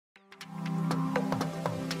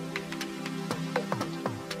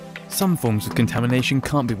Some forms of contamination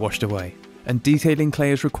can't be washed away, and detailing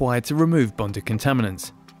clay is required to remove bonded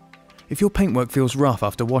contaminants. If your paintwork feels rough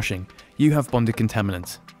after washing, you have bonded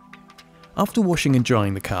contaminants. After washing and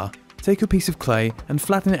drying the car, take a piece of clay and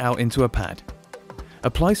flatten it out into a pad.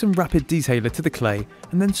 Apply some rapid detailer to the clay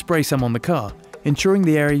and then spray some on the car, ensuring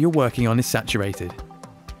the area you're working on is saturated.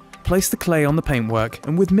 Place the clay on the paintwork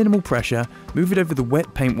and with minimal pressure, move it over the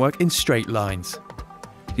wet paintwork in straight lines.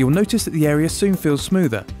 You'll notice that the area soon feels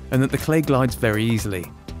smoother and that the clay glides very easily.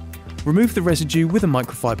 Remove the residue with a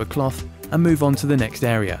microfibre cloth and move on to the next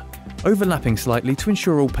area, overlapping slightly to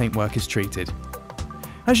ensure all paintwork is treated.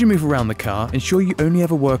 As you move around the car, ensure you only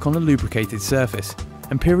ever work on a lubricated surface,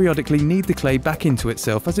 and periodically knead the clay back into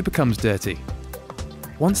itself as it becomes dirty.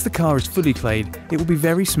 Once the car is fully clayed, it will be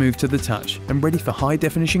very smooth to the touch and ready for high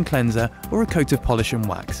definition cleanser or a coat of polish and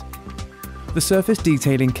wax. The surface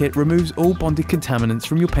detailing kit removes all bonded contaminants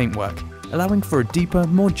from your paintwork, allowing for a deeper,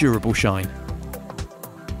 more durable shine.